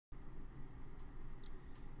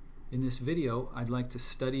In this video, I'd like to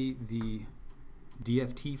study the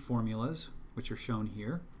DFT formulas, which are shown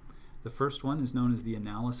here. The first one is known as the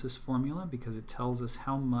analysis formula because it tells us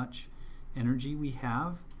how much energy we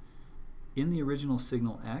have in the original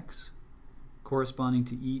signal x corresponding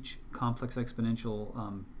to each complex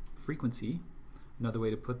exponential frequency. Another way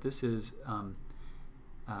to put this is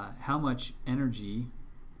how much energy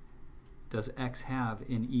does x have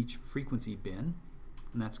in each frequency bin,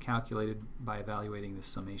 and that's calculated by evaluating this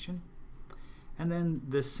summation. And then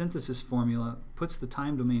this synthesis formula puts the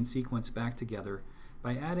time domain sequence back together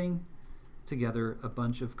by adding together a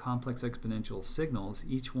bunch of complex exponential signals,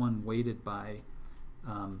 each one weighted by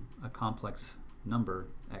a complex number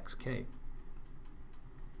xk.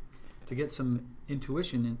 To get some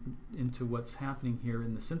intuition into what's happening here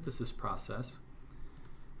in the synthesis process,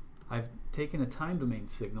 I've taken a time domain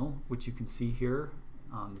signal, which you can see here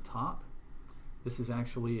on the top. This is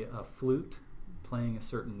actually a flute playing a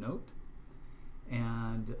certain note,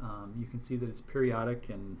 and you can see that it's periodic,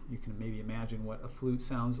 and you can maybe imagine what a flute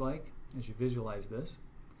sounds like as you visualize this.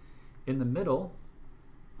 In the middle,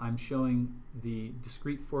 I'm showing the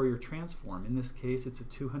discrete Fourier transform. In this case, it's a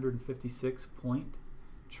 256-point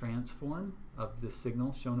transform of the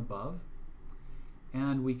signal shown above,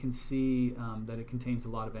 and we can see that it contains a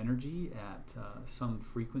lot of energy at some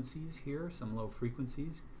frequencies here, some low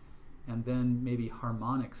frequencies, and then maybe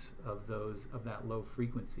harmonics of that low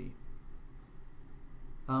frequency.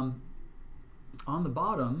 On the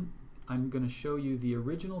bottom, I'm going to show you the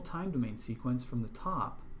original time domain sequence from the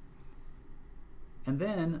top, and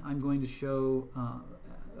then I'm going to show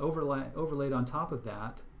overlaid on top of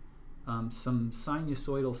that some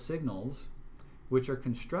sinusoidal signals which are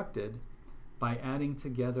constructed by adding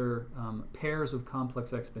together pairs of complex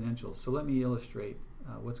exponentials. So let me illustrate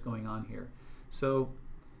what's going on here. So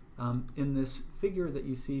in this figure that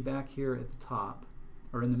you see back here at the top,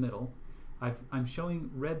 or in the middle, I'm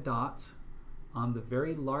showing red dots on the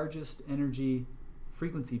very largest energy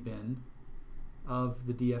frequency bin of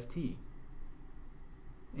the DFT.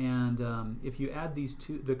 And if you add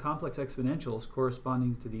the complex exponentials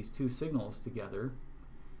corresponding to these two signals together,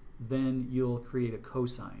 then you'll create a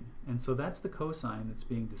cosine. And so that's the cosine that's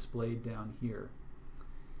being displayed down here.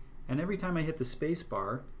 And every time I hit the space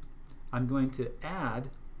bar, I'm going to add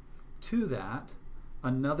to that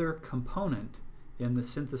another component in the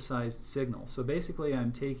synthesized signal. So basically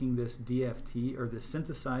I'm taking this DFT, or this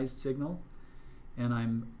synthesized signal, and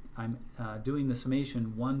I'm doing the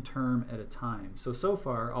summation one term at a time. So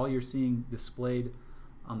far all you're seeing displayed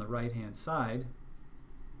on the right hand side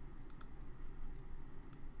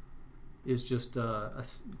is just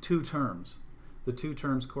two terms, the two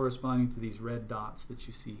terms corresponding to these red dots that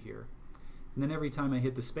you see here. And then every time I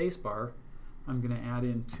hit the space bar, I'm going to add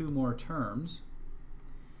in two more terms.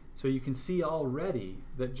 So you can see already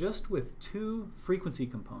that just with two frequency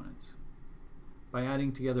components, by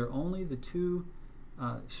adding together only the two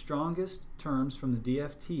strongest terms from the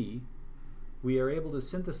DFT, we are able to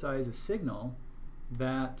synthesize a signal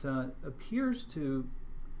that appears to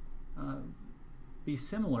be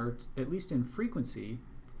similar, at least in frequency,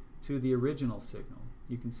 to the original signal.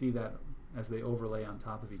 You can see that as they overlay on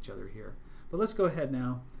top of each other here. But let's go ahead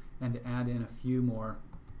now and add in a few more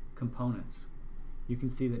components. You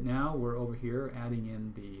can see that now we're over here adding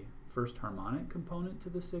in the first harmonic component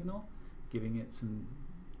to the signal, giving it some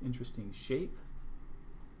interesting shape.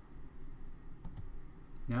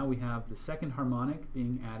 Now we have the second harmonic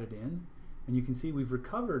being added in, and you can see we've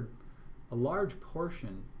recovered a large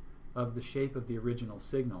portion of the shape of the original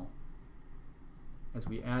signal. As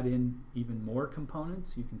we add in even more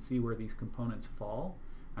components, you can see where these components fall.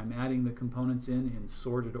 I'm adding the components in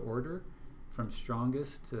sorted order from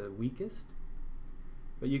strongest to weakest.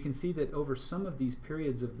 But you can see that over some of these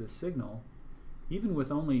periods of the signal, even with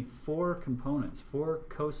only four components, four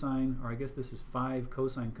cosine, or I guess this is 5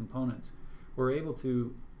 cosine components, we're able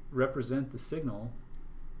to represent the signal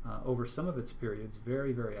over some of its periods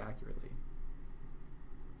very, very accurately.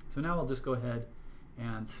 So now I'll just go ahead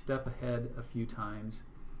and step ahead a few times,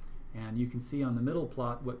 and you can see on the middle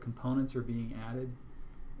plot what components are being added,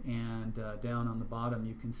 and down on the bottom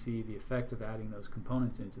you can see the effect of adding those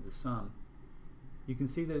components into the sum. You can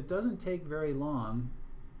see that it doesn't take very long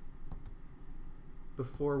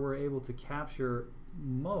before we're able to capture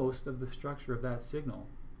most of the structure of that signal,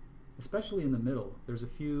 especially in the middle. There's a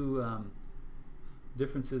few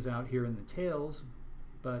differences out here in the tails,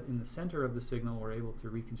 but in the center of the signal we're able to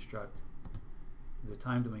reconstruct the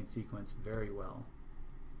time domain sequence very well.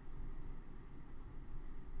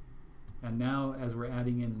 And now as we're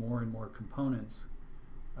adding in more and more components,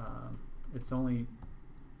 it's only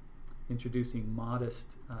introducing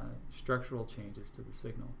modest structural changes to the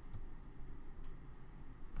signal.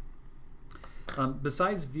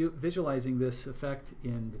 Besides visualizing this effect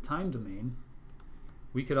in the time domain,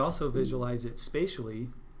 we could also visualize it spatially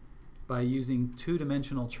by using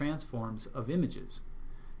two-dimensional transforms of images.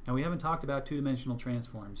 Now, we haven't talked about two-dimensional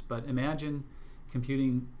transforms, but imagine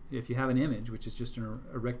computing, if you have an image, which is just a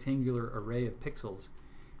rectangular array of pixels,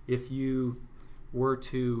 if you were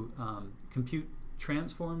to compute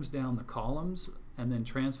transforms down the columns and then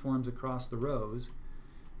transforms across the rows,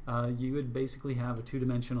 you would basically have a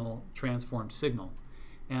two-dimensional transformed signal.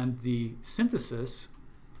 And the synthesis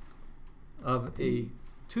of a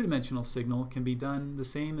two-dimensional signal can be done the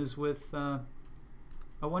same as with a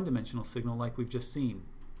one-dimensional signal like we've just seen.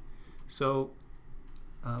 So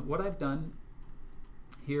what I've done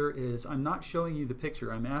here is I'm not showing you the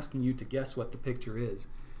picture. I'm asking you to guess what the picture is.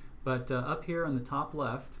 But up here on the top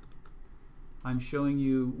left, I'm showing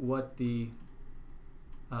you what the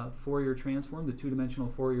Fourier transform, the two-dimensional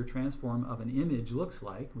Fourier transform of an image looks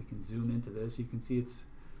like. We can zoom into this. You can see it's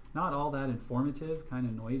not all that informative, kind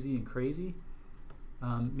of noisy and crazy.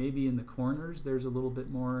 Maybe in the corners there's a little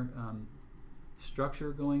bit more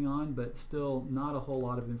structure going on, but still not a whole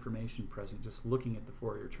lot of information present just looking at the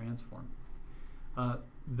Fourier transform.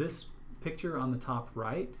 This picture on the top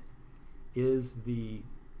right is the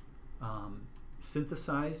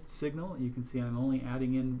synthesized signal. You can see I'm only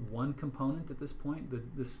adding in one component at this point.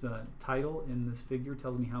 This title in this figure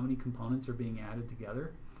tells me how many components are being added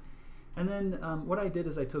together. And then what I did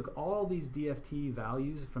is I took all these DFT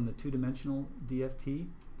values from the two-dimensional DFT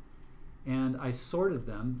and I sorted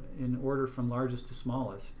them in order from largest to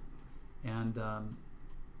smallest. And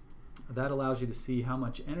that allows you to see how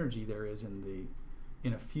much energy there is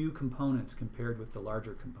in a few components compared with the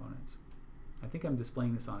larger components. I think I'm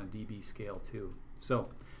displaying this on a dB scale too. So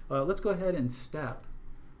let's go ahead and step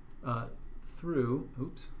through,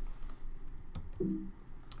 oops.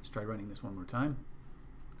 Let's try running this one more time.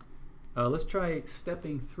 Let's try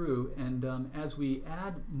stepping through, and as we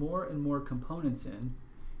add more and more components in,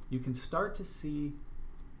 you can start to see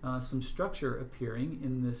some structure appearing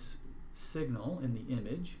in this signal, in the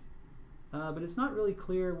image, but it's not really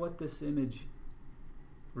clear what this image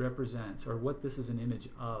represents or what this is an image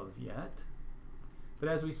of yet. But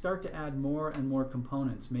as we start to add more and more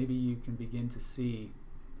components, maybe you can begin to see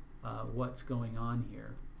what's going on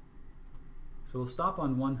here. So we'll stop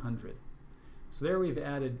on 100. So there we've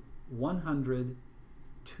added 100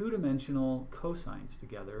 two-dimensional cosines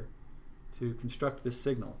together to construct this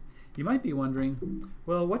signal. You might be wondering,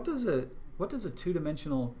 well, what does a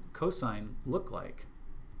two-dimensional cosine look like?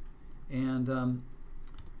 And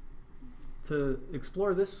to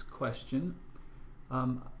explore this question,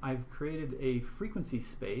 I've created a frequency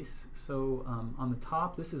space. So on the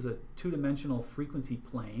top, this is a two-dimensional frequency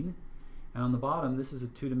plane, and on the bottom, this is a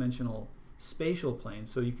two-dimensional spatial plane.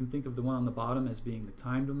 So you can think of the one on the bottom as being the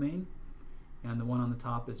time domain, and the one on the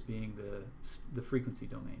top as being the frequency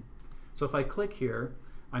domain. So if I click here,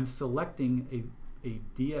 I'm selecting a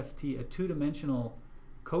DFT, a two-dimensional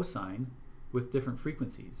cosine with different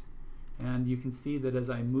frequencies. And you can see that as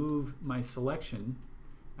I move my selection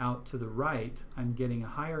out to the right, I'm getting a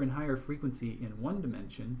higher and higher frequency in one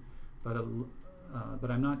dimension, but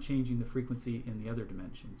I'm not changing the frequency in the other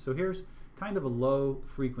dimension. So here's kind of a low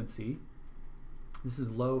frequency. This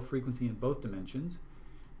is low frequency in both dimensions.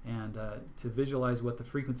 And to visualize what the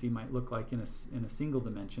frequency might look like in a single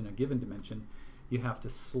dimension, a given dimension, you have to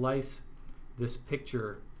slice this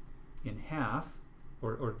picture in half,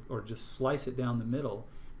 or just slice it down the middle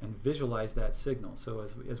and visualize that signal. So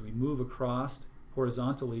as we move across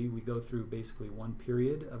horizontally, we go through basically one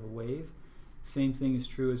period of a wave. Same thing is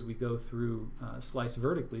true as we go through slice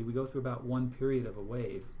vertically. We go through about one period of a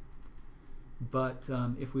wave. But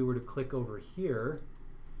if we were to click over here,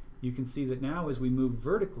 you can see that now as we move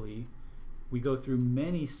vertically, we go through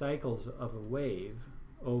many cycles of a wave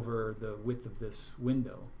over the width of this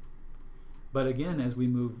window. But again, as we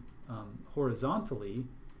move horizontally,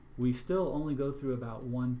 we still only go through about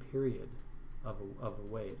one period of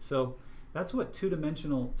a wave. So that's what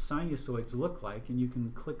two-dimensional sinusoids look like, and you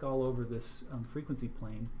can click all over this frequency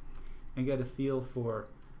plane and get a feel for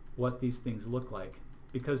what these things look like.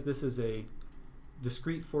 Because this is a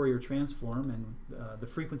discrete Fourier transform, and the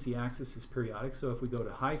frequency axis is periodic, so if we go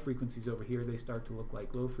to high frequencies over here, they start to look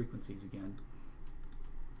like low frequencies again.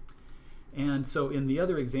 And so in the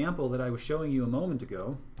other example that I was showing you a moment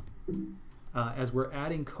ago, as we're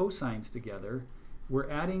adding cosines together, we're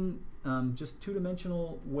adding just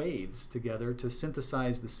two-dimensional waves together to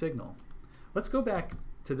synthesize the signal. Let's go back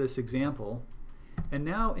to this example, and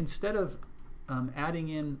now instead of adding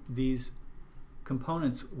in these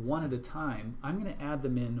components one at a time, I'm going to add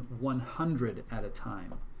them in 100 at a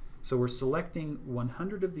time. So we're selecting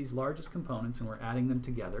 100 of these largest components and we're adding them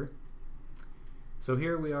together. So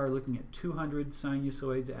here we are looking at 200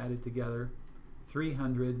 sinusoids added together,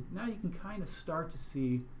 300. Now you can kind of start to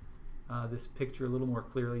see this picture a little more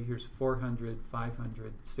clearly. Here's 400,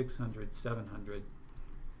 500, 600, 700,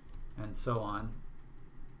 and so on.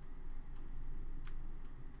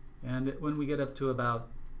 And when we get up to about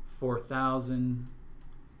 4,000,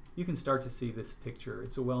 you can start to see this picture.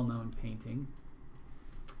 It's a well-known painting.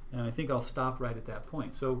 And I think I'll stop right at that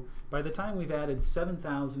point. So by the time we've added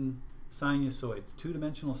 7,000 sinusoids,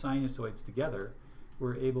 two-dimensional sinusoids together,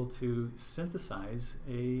 we're able to synthesize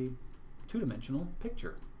a two-dimensional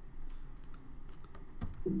picture.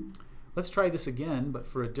 Let's try this again, but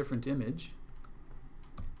for a different image.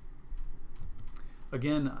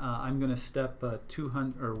 Again, I'm going to step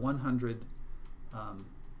 200 or 100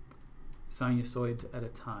 sinusoids at a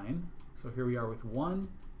time. So here we are with 1,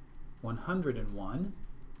 101,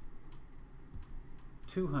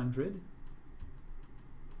 200,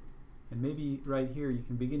 and maybe right here you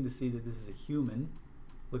can begin to see that this is a human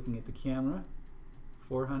looking at the camera.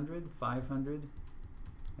 400, 500,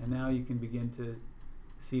 and now you can begin to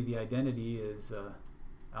see the identity is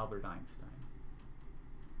Albert Einstein.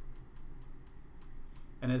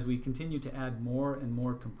 And as we continue to add more and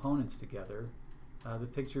more components together, the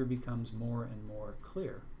picture becomes more and more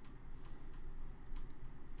clear.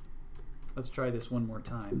 Let's try this one more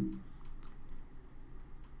time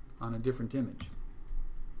on a different image.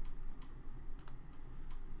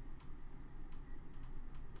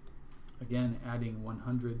 Again, adding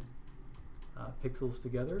 100 pixels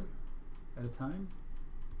together at a time.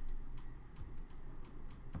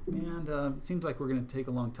 And it seems like we're going to take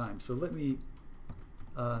a long time. So let me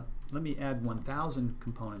add 1,000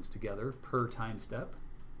 components together per time step.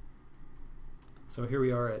 So here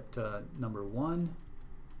we are at number 1.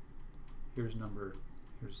 Here's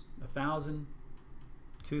 1,000,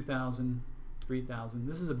 2,000, 3,000.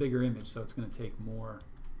 This is a bigger image, so it's going to take more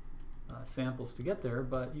samples to get there,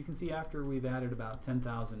 but you can see after we've added about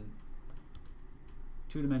 10,000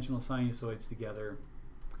 two-dimensional sinusoids together,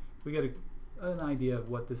 we get an idea of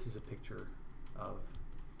what this is a picture of.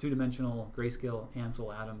 It's two-dimensional grayscale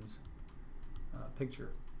Ansel Adams picture.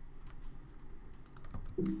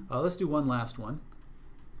 Let's do one last one.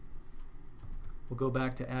 We'll go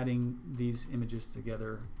back to adding these images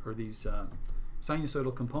together, or these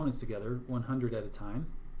sinusoidal components together, 100 at a time.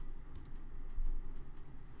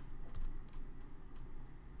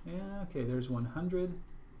 Yeah, okay, there's 100,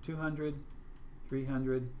 200,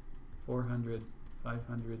 300, 400,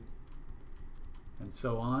 500, and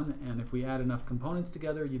so on. And if we add enough components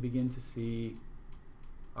together, you begin to see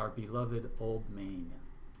our beloved Old Main.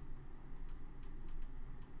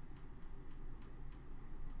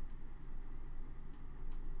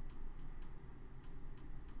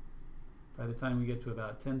 By the time we get to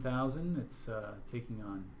about 10,000, it's taking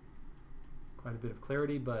on quite a bit of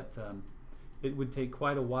clarity, but it would take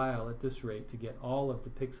quite a while at this rate to get all of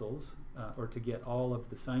the pixels or to get all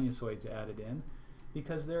of the sinusoids added in,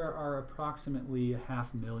 because there are approximately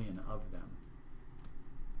 500,000 of them.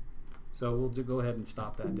 So we'll go ahead and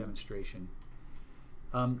stop that demonstration.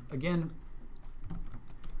 Again,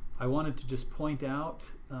 I wanted to just point out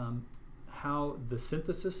how the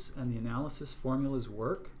synthesis and the analysis formulas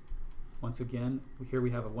work. Once again, here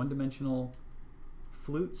we have a one-dimensional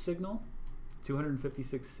flute signal,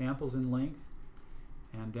 256 samples in length,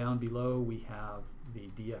 and down below we have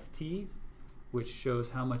the DFT, which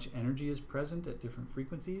shows how much energy is present at different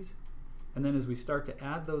frequencies. And then as we start to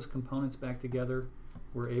add those components back together,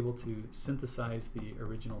 we're able to synthesize the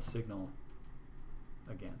original signal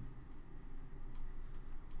again.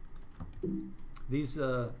 These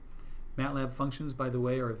MATLAB functions, by the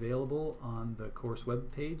way, are available on the course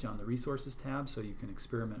web page on the Resources tab, so you can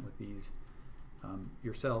experiment with these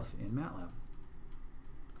yourself in MATLAB.